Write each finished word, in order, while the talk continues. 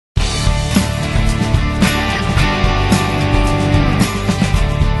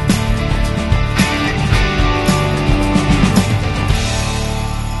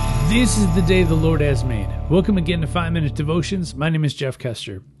This is the day the Lord has made. Welcome again to 5 Minute Devotions. My name is Jeff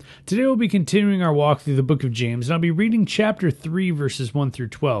Kester. Today we'll be continuing our walk through the book of James, and I'll be reading chapter 3, verses 1 through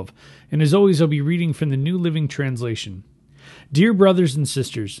 12. And as always, I'll be reading from the New Living Translation. Dear brothers and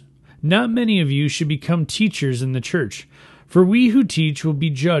sisters, not many of you should become teachers in the church, for we who teach will be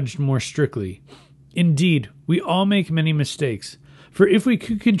judged more strictly. Indeed, we all make many mistakes. For if we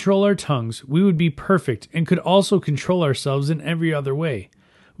could control our tongues, we would be perfect and could also control ourselves in every other way.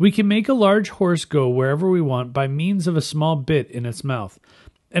 We can make a large horse go wherever we want by means of a small bit in its mouth.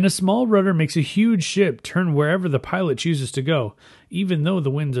 And a small rudder makes a huge ship turn wherever the pilot chooses to go, even though the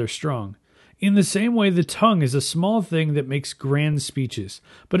winds are strong. In the same way, the tongue is a small thing that makes grand speeches,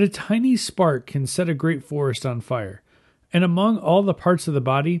 but a tiny spark can set a great forest on fire. And among all the parts of the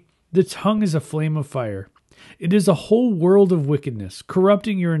body, the tongue is a flame of fire. It is a whole world of wickedness,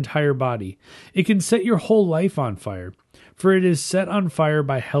 corrupting your entire body. It can set your whole life on fire, for it is set on fire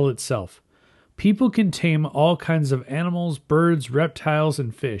by hell itself. People can tame all kinds of animals, birds, reptiles,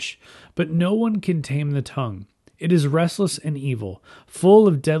 and fish, but no one can tame the tongue. It is restless and evil, full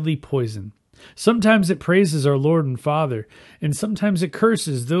of deadly poison. Sometimes it praises our Lord and Father, and sometimes it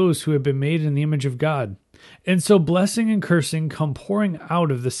curses those who have been made in the image of God. And so blessing and cursing come pouring out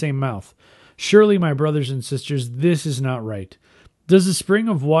of the same mouth. Surely, my brothers and sisters, this is not right. Does a spring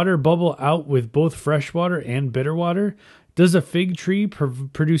of water bubble out with both fresh water and bitter water? Does a fig tree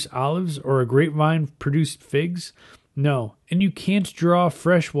produce olives or a grapevine produce figs? No, and you can't draw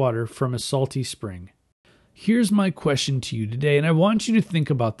fresh water from a salty spring. Here's my question to you today, and I want you to think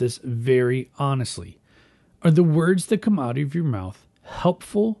about this very honestly. Are the words that come out of your mouth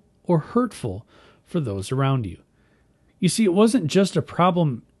helpful or hurtful for those around you? You see, it wasn't just a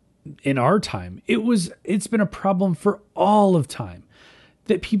problem in our time. It's been a problem for all of time.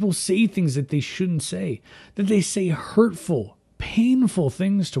 That people say things that they shouldn't say. That they say hurtful, painful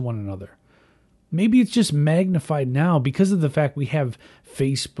things to one another. Maybe it's just magnified now because of the fact we have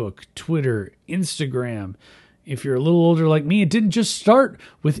Facebook, Twitter, Instagram. If you're a little older like me, it didn't just start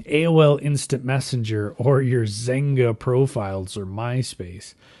with AOL Instant Messenger or your Zynga profiles or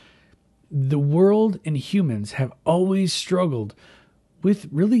MySpace. The world and humans have always struggled with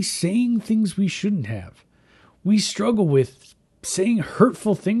really saying things we shouldn't have. We struggle with saying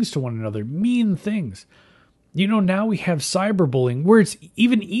hurtful things to one another, mean things. You know, now we have cyberbullying where it's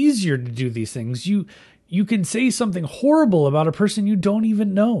even easier to do these things. You can say something horrible about a person you don't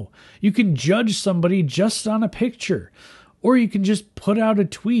even know. You can judge somebody just on a picture. Or you can just put out a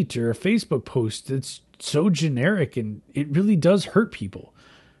tweet or a Facebook post that's so generic and it really does hurt people.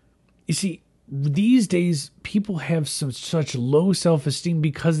 You see, these days, people have such low self-esteem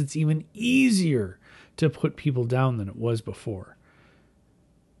because it's even easier to put people down than it was before.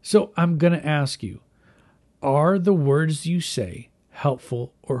 So I'm going to ask you, are the words you say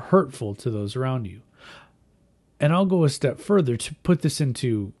helpful or hurtful to those around you? And I'll go a step further to put this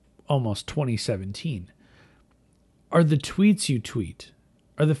into almost 2017. Are the tweets you tweet,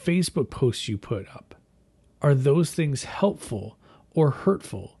 are the Facebook posts you put up, are those things helpful or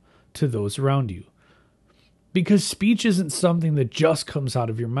hurtful to those around you? Because speech isn't something that just comes out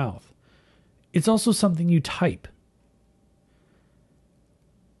of your mouth. It's also something you type.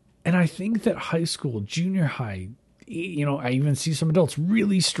 And I think that high school, junior high, I even see some adults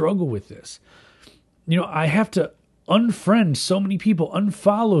really struggle with this. I have to unfriend so many people,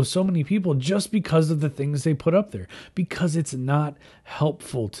 unfollow so many people just because of the things they put up there, because it's not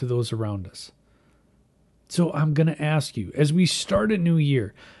helpful to those around us. So I'm going to ask you, as we start a new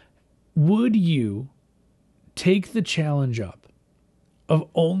year, would you take the challenge up of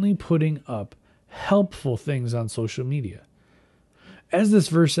only putting up helpful things on social media? As this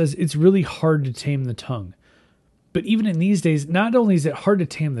verse says, it's really hard to tame the tongue. But even in these days, not only is it hard to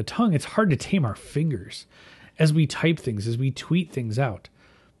tame the tongue, it's hard to tame our fingers as we type things, as we tweet things out,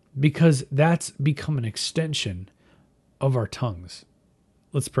 because that's become an extension of our tongues.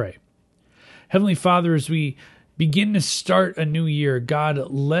 Let's pray. Heavenly Father, as we begin to start a new year, God,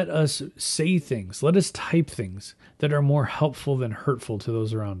 let us say things, let us type things that are more helpful than hurtful to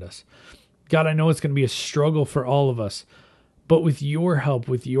those around us. God, I know it's going to be a struggle for all of us, but with your help,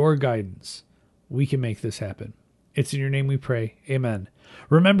 with your guidance, we can make this happen. It's in your name we pray. Amen.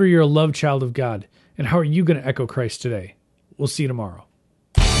 Remember, you're a loved child of God. And how are you going to echo Christ today? We'll see you tomorrow.